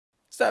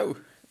So,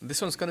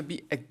 this one's gonna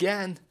be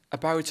again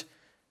about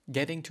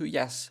Getting to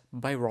Yes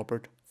by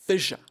Robert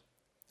Fisher.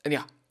 And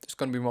yeah, it's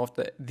gonna be more of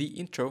the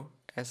intro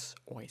as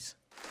always.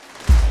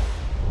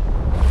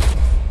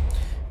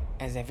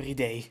 As every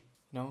day,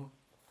 you know.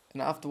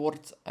 And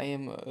afterwards, I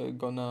am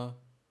gonna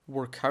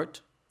work out,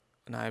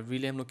 and I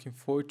really am looking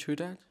forward to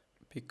that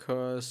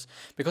because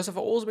I've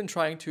always been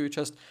trying to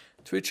just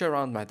switch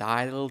around my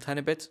diet a little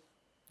tiny bit,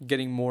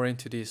 getting more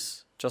into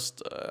this,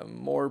 just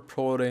more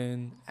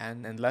protein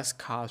and less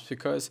carbs,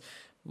 because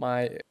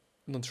my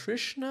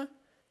nutrition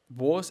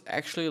was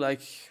actually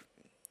like,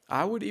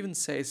 I would even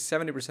say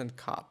 70%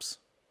 carbs,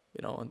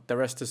 you know, and the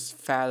rest is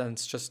fat, and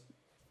it's just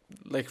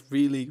like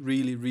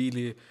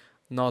really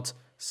not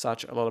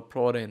such a lot of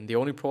protein. The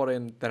only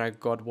protein that I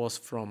got was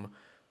from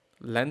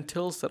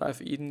lentils that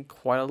I've eaten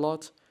quite a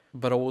lot,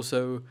 but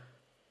also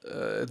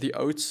the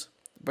oats,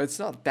 but it's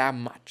not that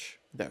much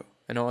though,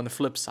 you know, on the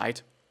flip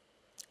side.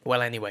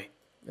 Well, anyway,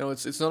 you know,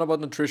 it's not about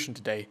nutrition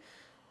today,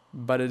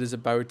 but it is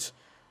about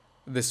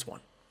this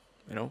one,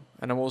 you know,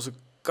 and I'm also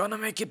gonna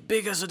make it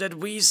bigger so that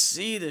we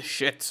see the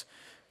shit,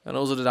 and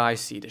also that I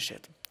see the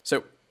shit.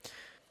 So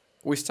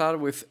we started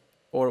with,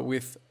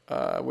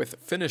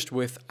 finished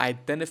with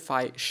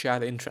identify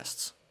shared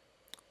interests.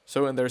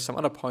 So, and there's some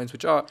other points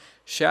which are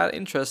shared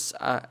interests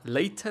are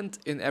latent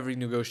in every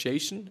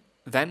negotiation.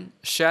 Then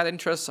shared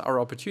interests are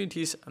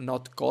opportunities,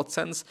 not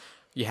godsends.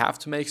 You have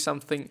to make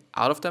something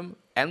out of them.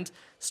 And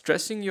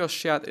stressing your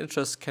shared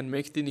interests can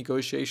make the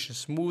negotiation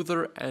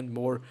smoother and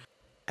more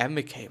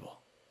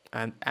amicable.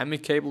 And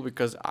amicable,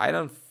 because I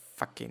don't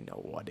fucking know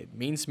what it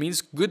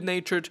means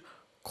good-natured,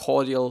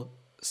 cordial,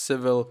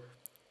 civil,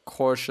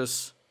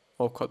 cautious,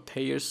 or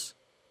courteous,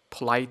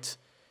 polite,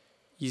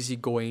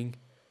 easygoing,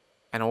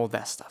 and all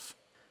that stuff.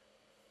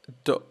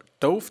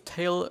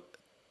 Dovetail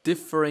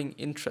differing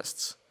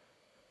interests,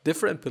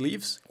 different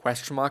beliefs,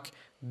 question mark,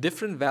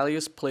 different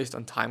values placed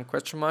on time,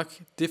 question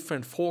mark,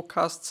 different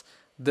forecasts,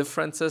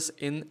 differences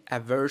in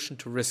aversion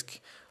to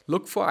risk.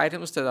 Look for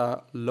items that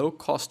are low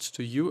cost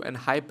to you and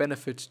high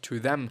benefit to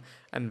them,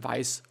 and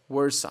vice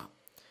versa.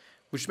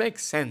 Which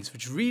makes sense,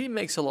 which really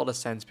makes a lot of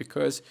sense,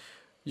 because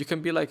you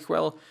can be like,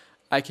 well,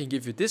 I can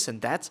give you this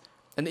and that.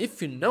 And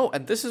if you know,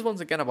 and this is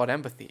once again about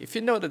empathy, if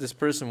you know that this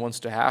person wants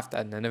to have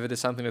that, and if it is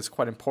something that's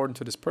quite important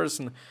to this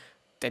person,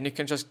 then you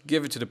can just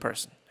give it to the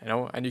person, you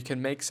know, and you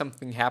can make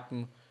something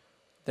happen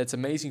that's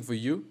amazing for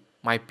you.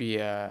 Might be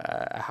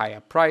a higher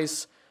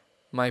price,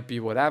 might be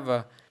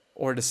whatever,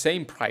 or the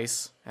same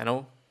price, you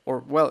know,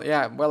 or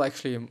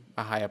actually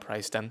a higher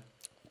price then.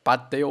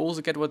 But they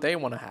also get what they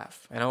want to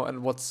have, you know,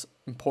 and what's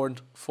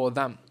important for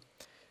them.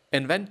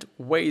 Invent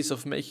ways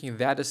of making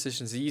their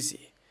decisions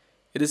easy.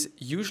 It is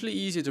usually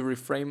easier to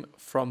refrain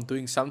from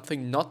doing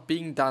something not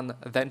being done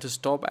than to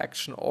stop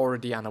action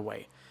already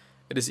underway.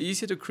 It is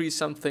easier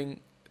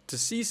to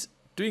cease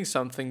doing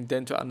something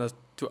than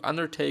to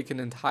undertake an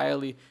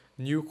entirely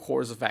new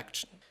course of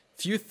action.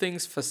 Few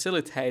things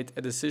facilitate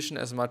a decision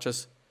as much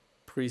as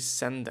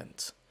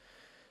precedent,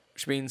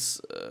 which means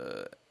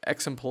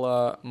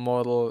exemplar,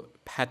 model,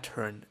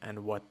 pattern,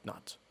 and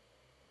whatnot.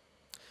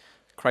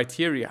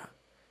 Criteria.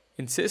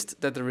 Insist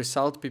that the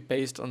result be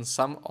based on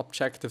some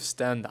objective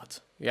standard.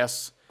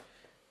 Yes,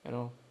 you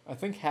know, I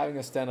think having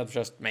a standard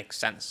just makes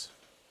sense,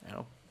 you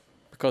know,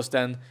 because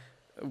then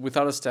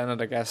without a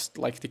standard, I guess,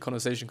 like, the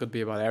conversation could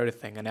be about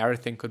everything, and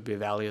everything could be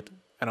valued,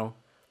 you know,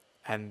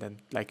 and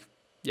then, like,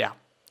 yeah,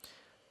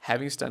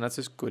 having standards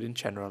is good in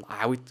general,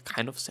 I would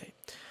kind of say.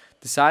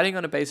 Deciding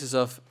on the basis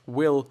of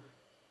will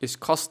is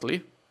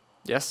costly.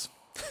 Yes,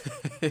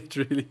 it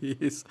really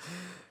is.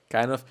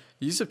 Kind of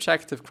use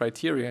objective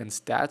criteria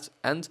instead,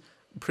 and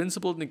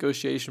principled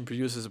negotiation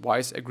produces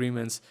wise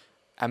agreements,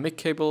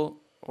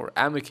 amicable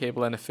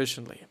and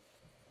efficiently.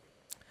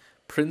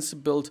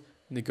 Principled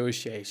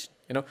negotiation,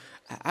 you know,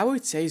 I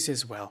would say this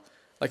as well.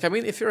 Like, I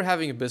mean, if you're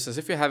having a business,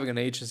 if you're having an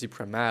agency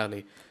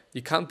primarily,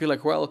 you can't be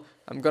like, well,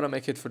 I'm gonna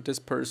make it for this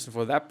person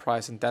for that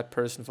price and that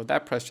person for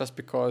that price just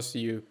because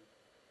you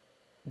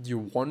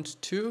want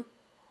to.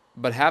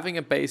 But having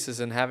a basis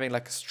and having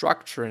like a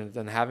structure in it,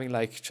 and having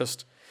like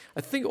just, I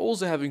think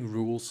also having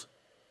rules,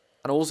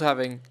 and also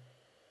having,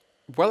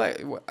 well,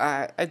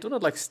 I do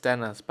not like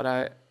standards, but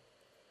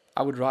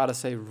I would rather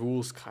say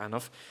rules, kind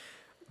of,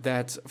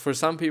 that for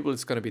some people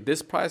it's going to be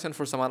this price, and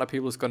for some other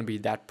people it's going to be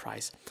that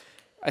price.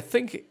 I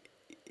think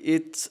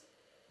it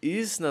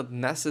is not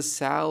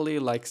necessarily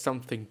like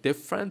something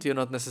different. You're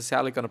not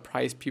necessarily going to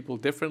price people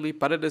differently,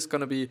 but it is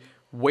going to be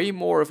way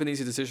more of an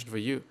easy decision for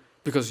you,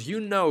 because you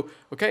know,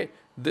 okay,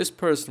 this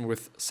person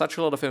with such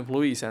a lot of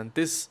employees and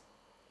this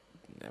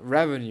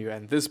revenue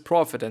and this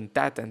profit and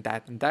that and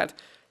that and that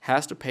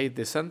has to pay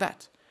this and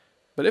that.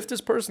 But if this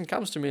person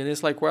comes to me and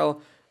is like,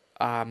 well,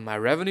 my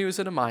revenue is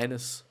in a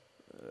minus,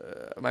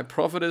 my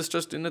profit is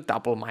just in a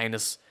double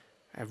minus,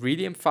 I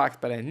really am fucked,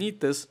 but I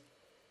need this,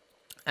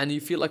 and you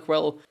feel like,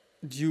 well,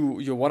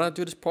 you want to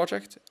do this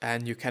project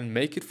and you can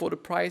make it for the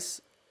price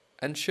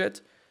and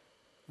shit,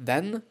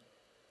 then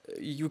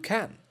you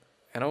can,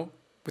 you know,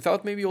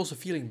 without maybe also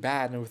feeling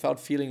bad, and without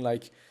feeling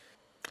like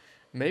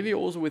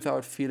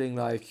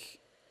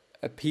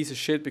a piece of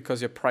shit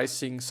because you're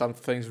pricing some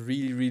things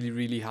really, really,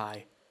 really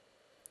high.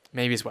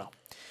 Maybe as well.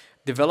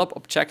 Develop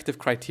objective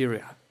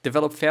criteria.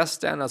 Develop fair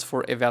standards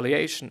for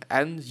evaluation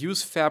and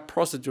use fair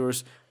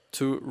procedures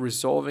to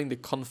resolving the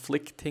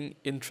conflicting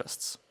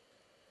interests.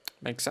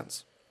 Makes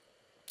sense.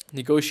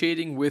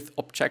 Negotiating with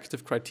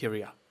objective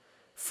criteria.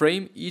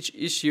 Frame each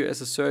issue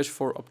as a search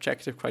for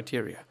objective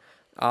criteria.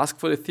 Ask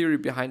for the theory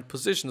behind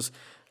positions.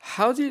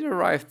 How did you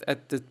arrive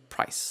at the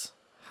price?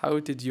 How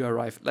did you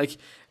arrive? Like,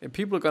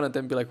 people are gonna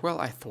then be like, well,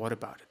 I thought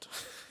about it.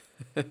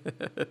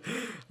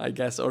 I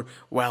guess. Or,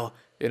 well,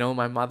 you know,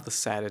 my mother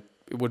said it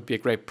would be a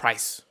great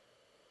price.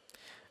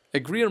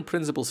 Agree on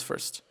principles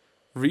first.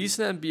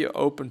 Reason and be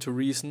open to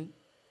reason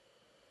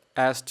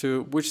as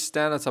to which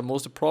standards are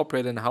most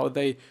appropriate and how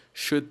they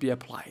should be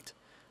applied.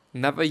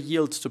 Never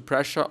yield to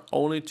pressure,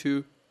 only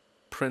to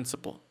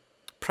principle.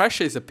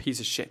 Pressure is a piece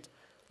of shit.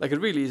 Like, it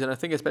really is, and I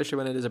think especially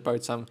when it is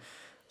about some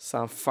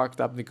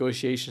fucked up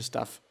negotiation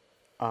stuff.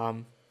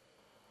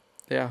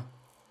 Yeah.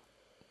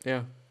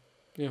 And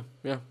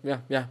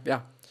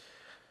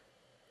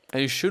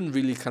you shouldn't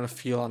really kind of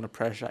feel under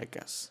pressure, I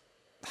guess.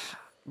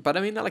 But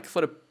I mean, like,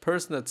 for the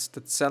person that's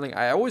selling,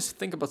 I always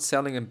think about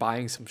selling and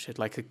buying some shit,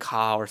 like a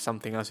car or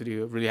something else that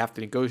you really have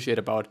to negotiate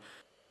about.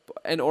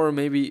 And or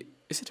maybe,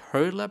 is it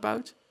hurdle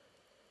about?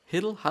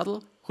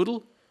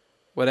 Huddle?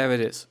 Whatever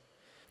it is.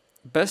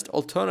 Best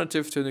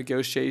alternative to a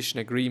negotiation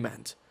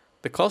agreement.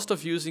 The cost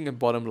of using a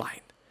bottom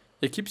line.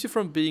 It keeps you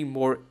from being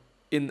more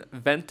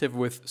inventive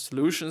with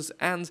solutions,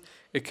 and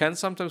it can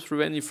sometimes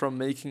prevent you from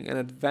making an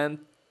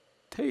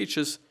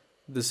advantageous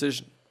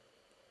decision.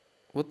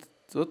 What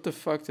the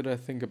fuck did I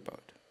think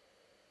about?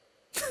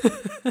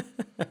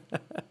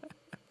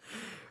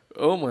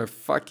 Oh my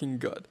fucking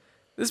god.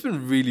 This has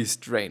been really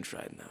strange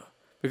right now.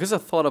 Because I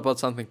thought about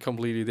something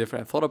completely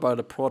different. I thought about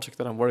a project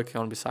that I'm working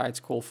on besides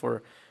Call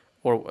for,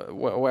 or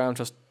where I'm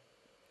just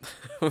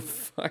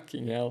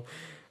fucking hell.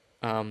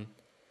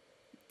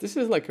 This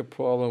is like a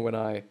problem when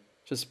I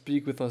just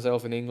speak with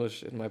myself in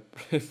English in my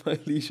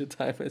leisure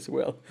time as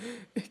well.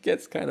 It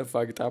gets kind of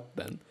fucked up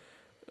then.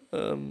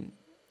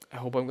 I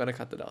hope I'm gonna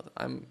cut it out.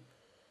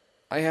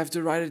 I have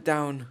to write it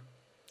down.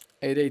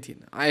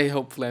 8:18.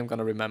 Hopefully I'm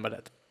gonna remember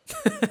that.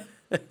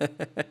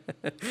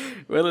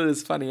 Well, it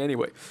is funny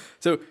anyway.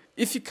 So,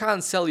 if you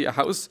can't sell your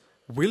house,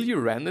 will you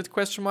rent it? ?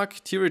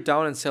 Tear it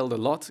down and sell the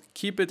lot.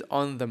 Keep it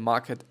on the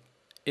market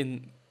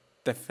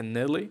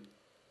indefinitely.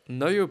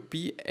 Know your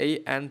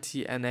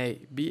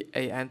BANTNA.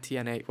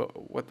 BANTNA.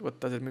 What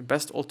does it mean?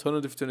 Best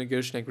alternative to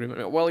negotiation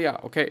agreement. Well, yeah,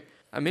 okay.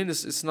 I mean,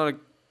 it's not a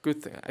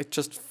good thing. I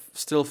just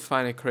still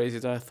find it crazy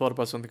that I thought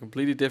about something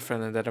completely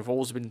different and that I've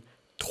always been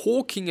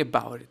talking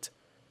about it.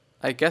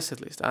 I guess, at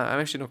least. I'm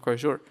actually not quite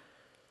sure.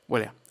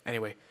 Well, yeah.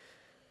 Anyway.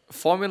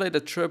 Formulate a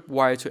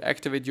tripwire to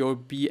activate your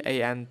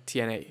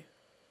BANTNA.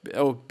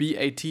 Oh,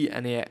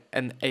 BATNA.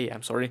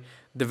 I'm sorry.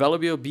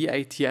 Develop your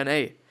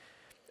BATNA.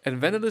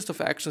 Invent a list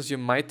of actions you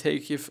might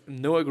take if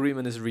no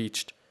agreement is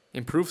reached.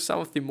 Improve some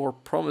of the more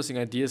promising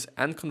ideas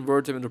and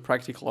convert them into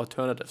practical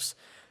alternatives.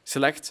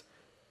 Select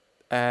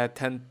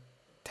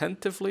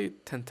tentatively.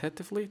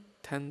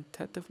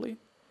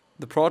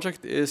 The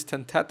project is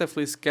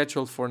tentatively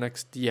scheduled for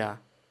next year.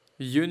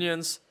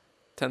 Unions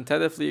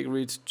tentatively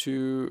agreed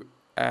to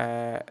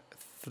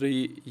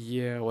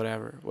 3-year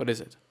whatever. What is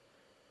it?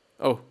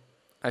 Oh,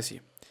 I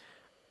see.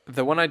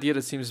 The one idea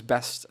that seems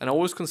best, and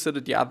always consider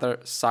the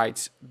other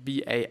side's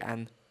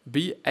BATNA.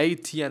 I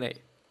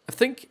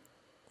think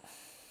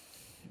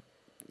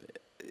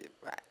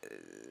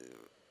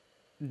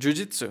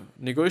Jiu-Jitsu,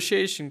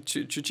 negotiation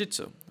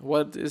Jiu-Jitsu.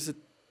 What is it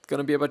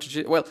gonna be about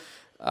Jiu-Jitsu? Well,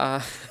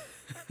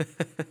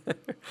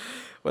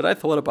 what I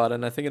thought about,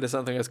 and I think it is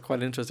something that's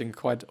quite interesting,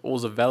 quite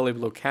also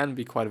valuable, or can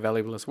be quite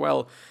valuable as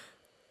well,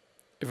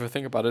 if I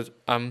think about it,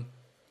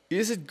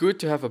 is it good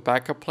to have a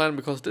backup plan?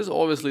 Because this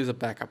obviously is a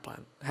backup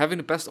plan. Having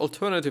the best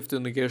alternative to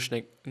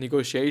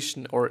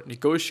negotiation or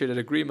negotiated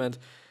agreement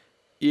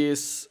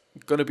is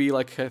gonna be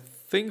like a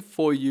thing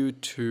for you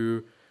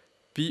to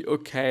be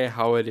okay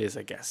how it is,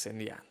 I guess, in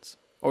the end.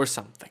 Or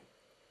something.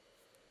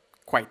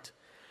 Quite.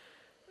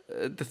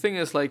 The thing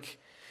is, like,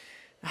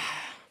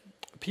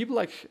 people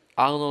like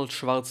Arnold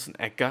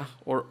Schwarzenegger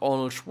or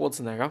Arnold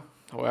Schwarzenegger,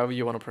 however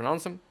you want to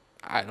pronounce him,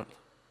 I don't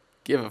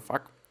give a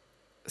fuck,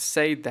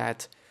 say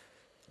that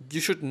you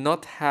should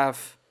not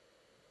have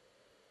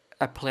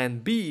a plan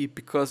B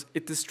because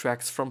it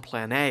distracts from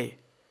plan A.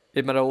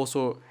 It might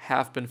also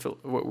have been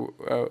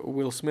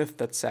Will Smith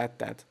that said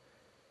that,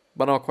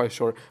 but not quite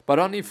sure. But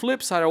on the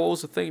flip side, I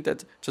also think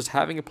that just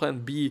having a plan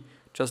B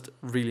just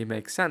really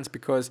makes sense,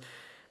 because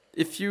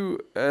if you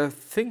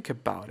think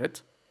about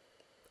it,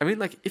 I mean,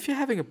 like, if you're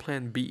having a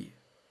plan B,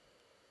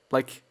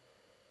 like,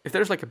 if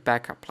there's like a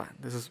backup plan,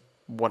 this is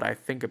what I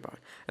think about.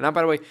 And now,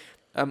 by the way,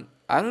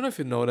 I don't know if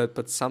you know that,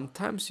 but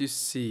sometimes you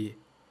see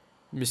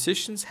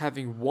musicians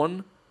having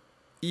one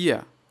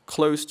ear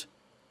closed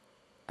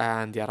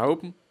and the other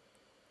open,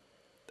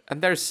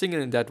 and they're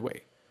singing in that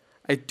way.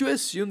 I do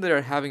assume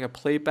they're having a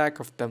playback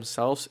of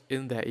themselves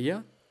in their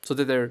ear, so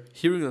that they're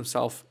hearing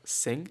themselves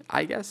sing,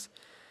 I guess.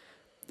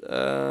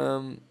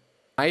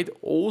 Might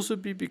also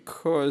be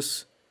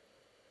because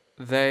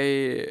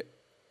they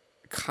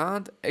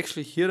can't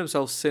actually hear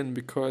themselves sin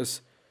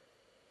because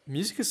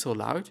music is so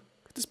loud.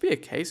 Could this be a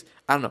case?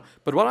 I don't know.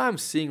 But what I'm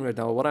seeing right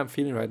now, what I'm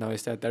feeling right now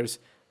is that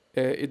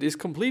it is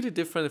completely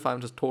different if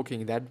I'm just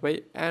talking that way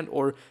and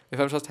or if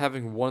I'm just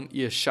having one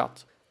ear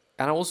shut.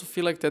 And I also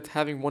feel like that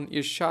having one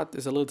ear shut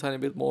is a little tiny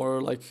bit more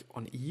like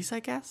on ease, I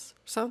guess,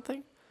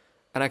 something.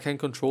 And I can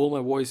control my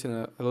voice in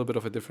a little bit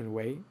of a different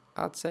way,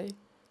 I'd say.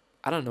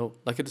 I don't know,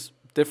 like it's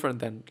different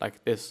than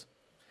like this.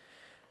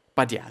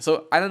 But yeah,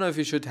 so I don't know if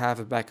you should have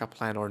a backup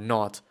plan or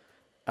not.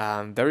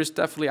 There is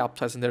definitely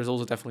upsides and there's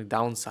also definitely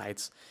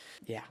downsides.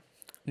 Yeah.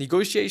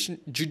 Negotiation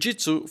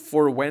jujitsu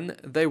for when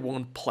they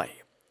won't play.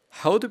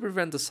 How to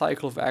prevent the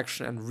cycle of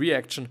action and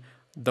reaction,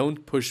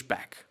 don't push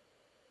back.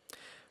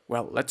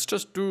 Well, let's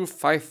just do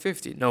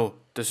 550. No,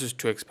 this is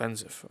too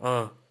expensive.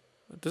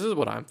 This is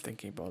what I'm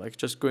thinking about, like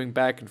just going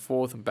back and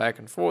forth,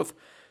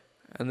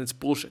 and it's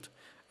bullshit.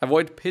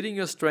 Avoid pitting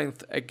your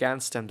strength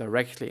against them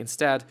directly.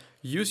 Instead,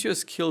 use your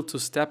skill to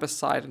step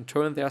aside and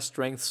turn their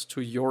strengths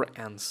to your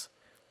ends.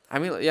 I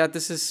mean, yeah,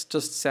 this is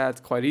just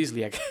said quite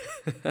easily, I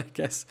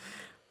guess.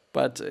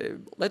 But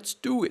let's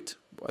do it,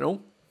 you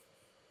know?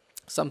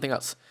 Something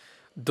else.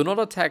 Do not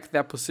attack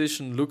their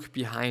position, look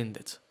behind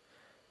it.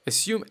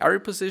 Assume every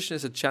position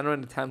is a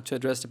genuine attempt to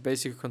address the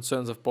basic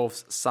concerns of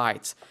both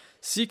sides.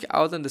 Seek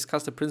out and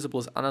discuss the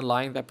principles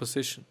underlying their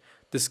position.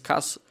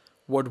 Discuss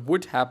what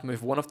would happen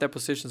if one of their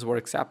positions were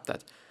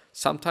accepted.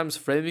 Sometimes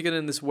framing it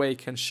in this way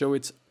can show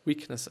its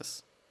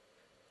weaknesses.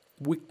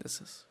 You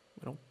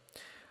know.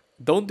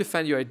 Don't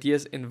defend your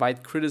ideas,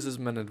 invite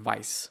criticism and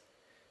advice.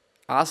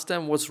 Ask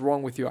them what's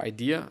wrong with your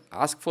idea,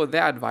 ask for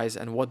their advice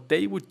and what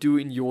they would do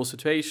in your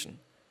situation.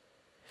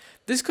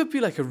 This could be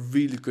like a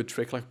really good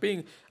trick, like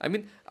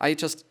I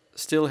just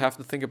still have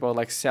to think about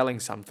like selling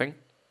something.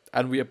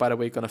 And we are, by the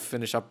way, gonna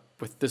finish up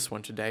with this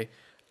one today.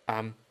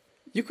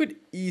 You could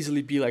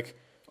easily be like,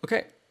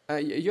 okay,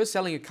 you're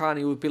selling a car and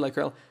you would be like,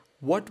 well,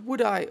 what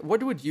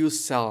would you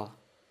sell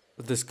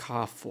this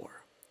car for?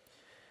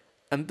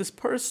 And this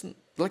person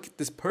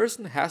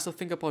has to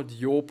think about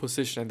your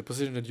position and the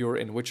position that you're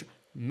in, which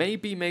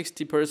maybe makes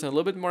the person a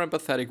little bit more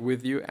empathetic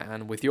with you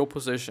and with your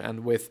position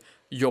and with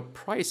your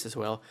price as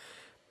well.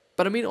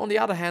 But I mean, on the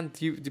other hand,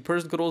 the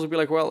person could also be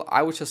like, well,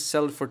 I would just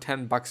sell it for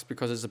 $10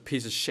 because it's a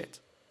piece of shit.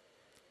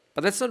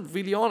 But that's not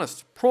really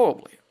honest,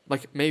 probably.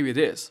 Like, maybe it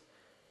is,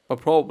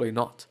 but probably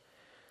not.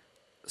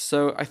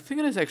 So I think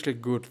it is actually a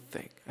good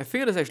thing. I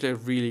think it is actually a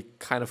really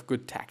kind of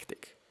good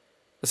tactic,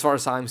 as far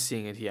as I'm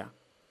seeing it here,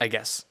 I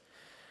guess.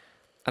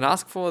 And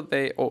ask for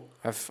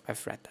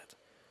I've read that.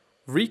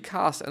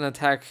 Recast an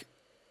attack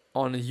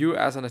on you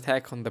as an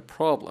attack on the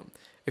problem.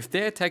 If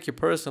they attack you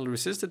personally,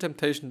 resist the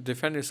temptation to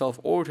defend yourself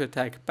or to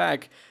attack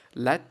back,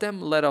 let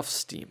them let off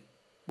steam.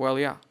 Well,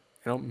 yeah,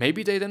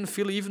 maybe they then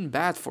feel even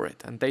bad for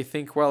it, and they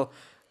think, well,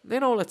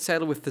 let's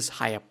settle with this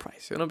higher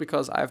price,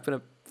 because I've been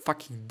a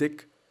fucking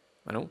dick,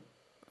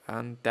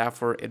 and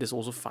therefore it is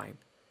also fine.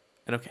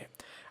 And okay,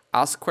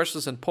 ask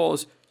questions and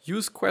pause,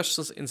 use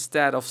questions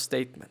instead of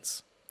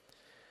statements.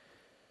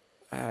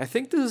 I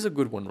think this is a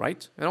good one,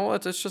 right?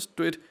 Let's just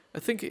do it. I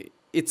think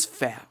it's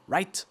fair,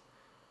 right?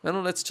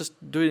 Let's just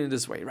do it in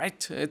this way,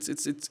 right?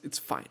 It's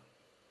fine.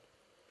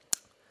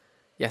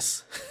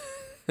 Yes.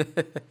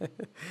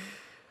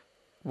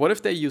 What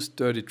if they use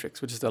dirty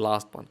tricks, which is the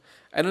last one?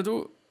 And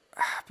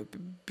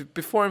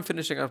before I'm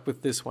finishing up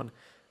with this one,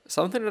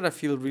 something that I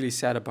feel really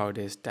sad about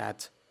is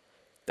that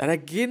I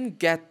didn't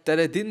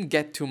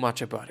get too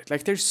much about it.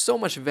 Like, there's so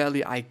much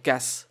value, I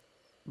guess,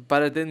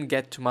 but I didn't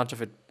get too much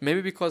of it. Maybe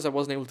because I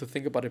wasn't able to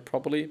think about it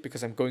properly,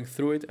 because I'm going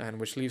through it, and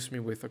which leaves me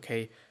with,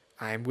 okay,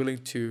 I'm willing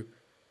to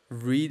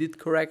read it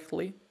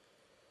correctly.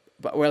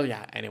 But, well,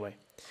 yeah, anyway.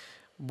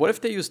 What if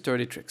they use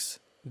dirty tricks?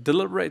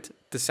 Deliberate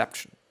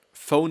deception,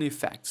 phony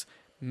facts,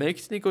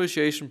 make the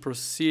negotiation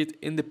proceed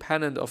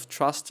independent of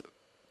trust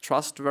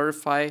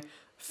verify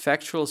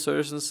factual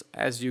assertions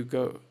as you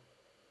go.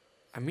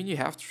 I mean, you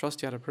have to trust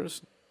the other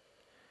person.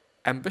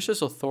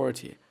 Ambitious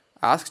authority.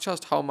 Ask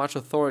just how much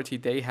authority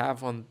they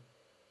have on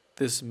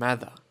this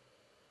matter.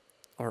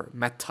 Or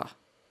meta.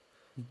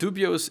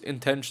 Dubious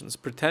intentions.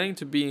 Pretending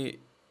to be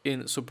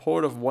in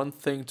support of one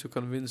thing to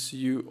convince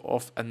you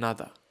of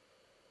another.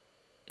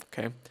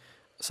 Okay.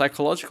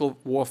 Psychological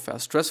warfare.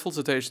 Stressful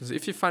situations.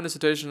 If you find a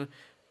situation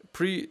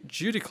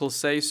prejudicial,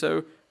 say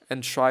so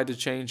and try to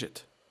change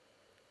it.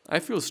 I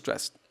feel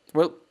stressed.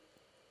 Well,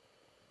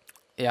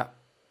 yeah.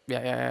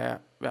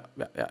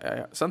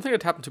 Something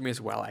that happened to me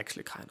as well,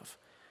 actually, kind of.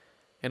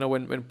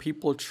 When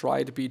people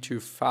try to be too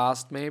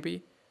fast,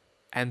 maybe,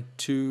 and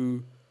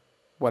too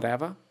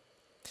whatever.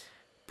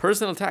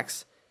 Personal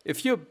attacks.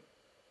 If you're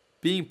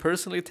being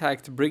personally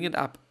attacked, bring it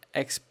up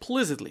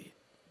explicitly.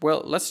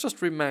 Well, let's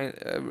just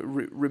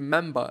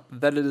remember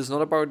that it is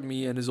not about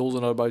me and is also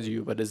not about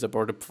you, but it's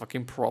about the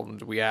fucking problem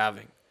that we're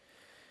having.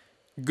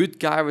 Good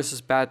guy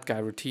versus bad guy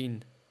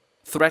routine.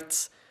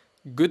 Threats.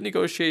 Good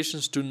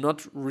negotiations do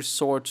not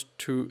resort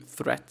to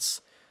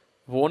threats.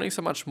 Warnings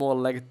are much more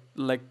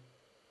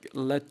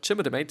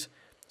legitimate.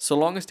 so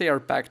long as they are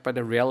backed by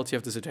the reality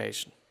of the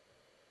situation.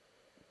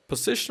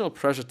 Positional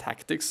pressure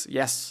tactics,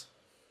 yes,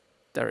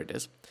 there it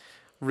is.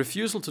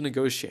 Refusal to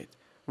negotiate.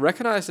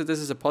 Recognize that this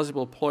is a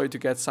possible ploy to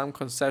get some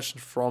concession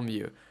from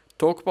you.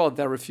 Talk about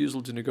their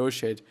refusal to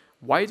negotiate.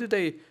 Why do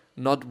they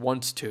not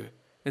want to?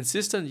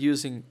 Insist on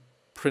using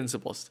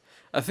principles.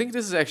 I think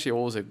this is actually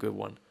also a good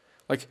one.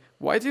 Like,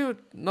 why do you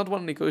not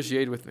want to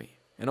negotiate with me?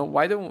 You know,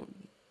 warum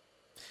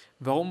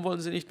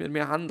wollen sie nicht mit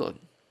mir handeln?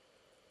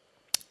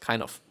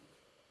 Kind of.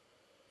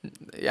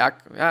 Yeah,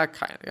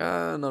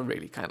 not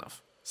really, kind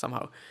of,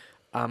 somehow.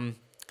 I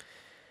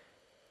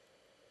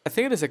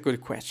think it is a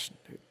good question,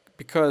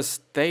 because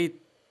they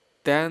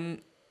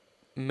then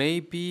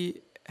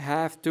maybe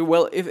have to,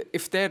 well,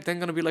 if they're then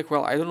going to be like,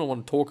 well, I don't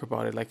want to talk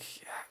about it, like,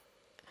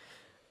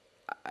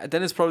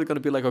 then it's probably going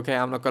to be like, okay,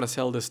 I'm not going to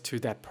sell this to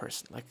that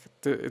person. Like,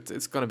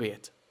 it's going to be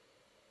it.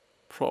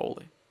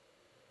 Probably.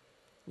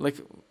 Like,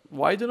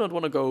 why do not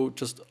want to go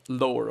just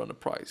lower on the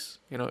price?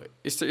 You know,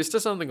 is there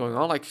something going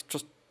on? Like,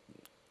 just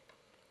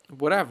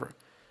whatever.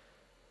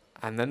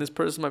 And then this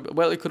person might be,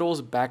 well, it could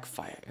also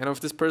backfire. And if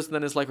this person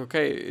then is like,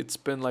 okay, it's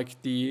been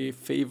like the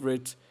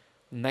favorite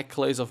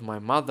necklace of my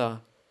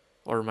mother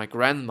or my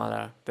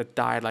grandmother that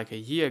died like a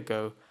year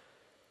ago,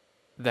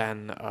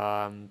 then,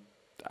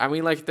 I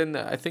mean, like, then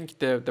I think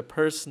the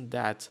person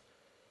that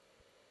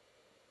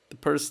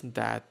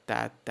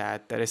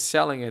is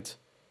selling it,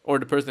 or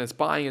the person that's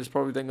buying it, is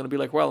probably then going to be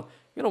like, well,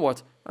 you know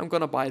what, I'm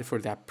going to buy it for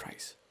that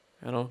price,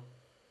 you know,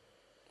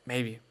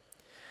 maybe.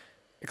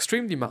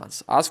 Extreme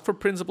demands. Ask for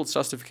principled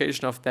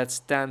justification of that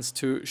stance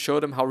to show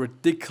them how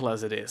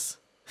ridiculous it is.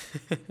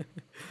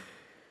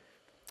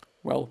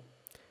 Well,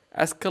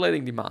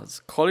 escalating demands.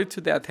 Call it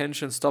to their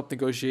attention, stop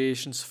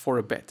negotiations for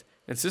a bit.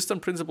 Insist on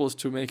principles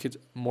to make it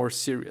more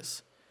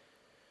serious.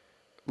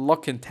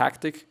 Lock-in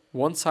tactic.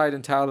 One side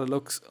entirely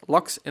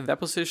locks in their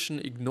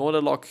position, ignore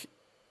the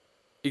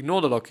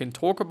lock-in,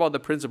 talk about the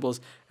principles,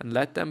 and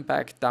let them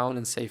back down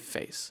and save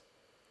face.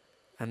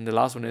 And the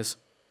last one is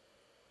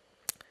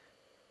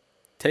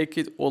take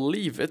it or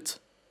leave it,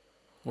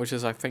 which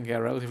is, I think,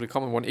 a relatively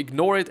common one.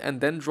 Ignore it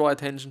and then draw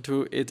attention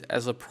to it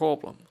as a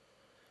problem.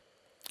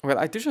 Well,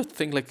 I do just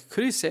think, like,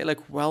 could he say, like,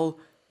 well,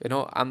 you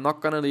know, I'm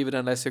not going to leave it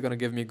unless you're going to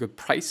give me a good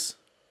price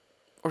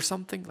or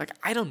something? Like,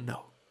 I don't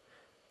know.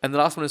 And the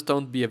last one is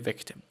don't be a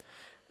victim.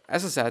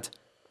 As I said,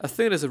 I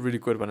think it is a really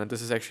good one, and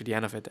this is actually the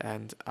end of it.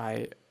 And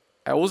I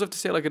also have to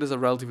say, like, it is a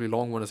relatively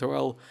long one as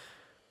well.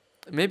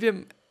 Maybe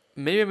I'm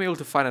able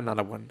to find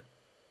another one.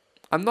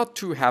 I'm not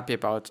too happy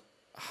about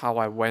how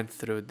I went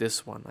through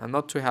this one. I'm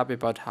not too happy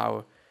about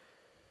how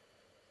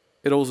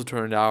it also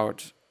turned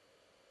out.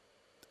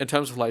 In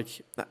terms of,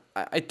 like,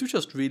 I do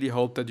just really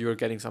hope that you're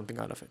getting something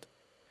out of it.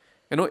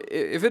 You know,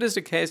 if it is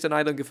the case, then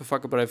I don't give a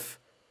fuck about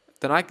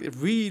then I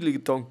really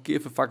don't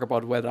give a fuck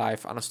about whether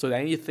I've understood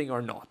anything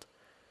or not.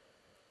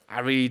 I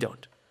really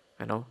don't,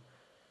 you know.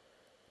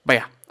 But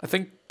yeah, I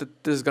think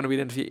that this is going to be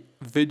the end of the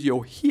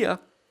video here.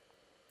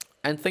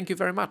 And thank you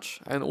very much.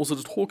 And also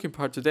the talking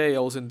part today,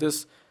 also in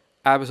this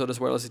episode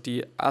as well as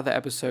the other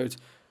episodes,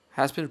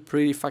 has been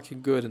pretty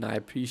fucking good, and I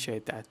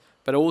appreciate that.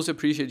 But I also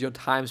appreciate your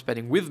time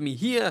spending with me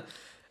here.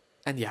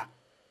 And yeah,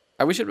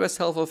 I wish you the best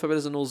health,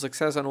 happiness, and all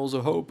success, and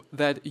also hope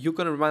that you're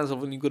going to remind yourself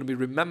when you're going to be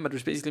remembered,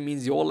 which basically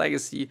means your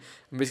legacy,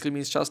 and basically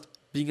means just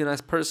being a nice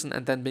person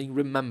and then being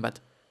remembered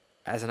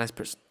as a nice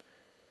person.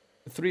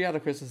 The 3 other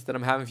questions that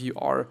I'm having for you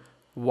are,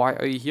 why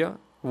are you here?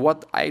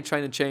 What are you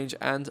trying to change?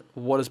 And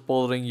what is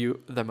bothering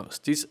you the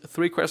most? These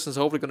 3 questions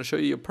are hopefully going to show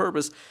you your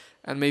purpose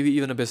and maybe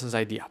even a business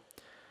idea.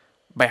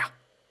 But yeah,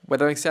 with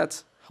that being said,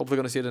 hopefully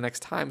going to see you the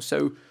next time.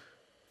 So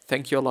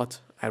thank you a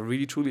lot. I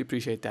really, truly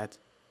appreciate that.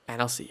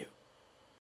 And I'll see you.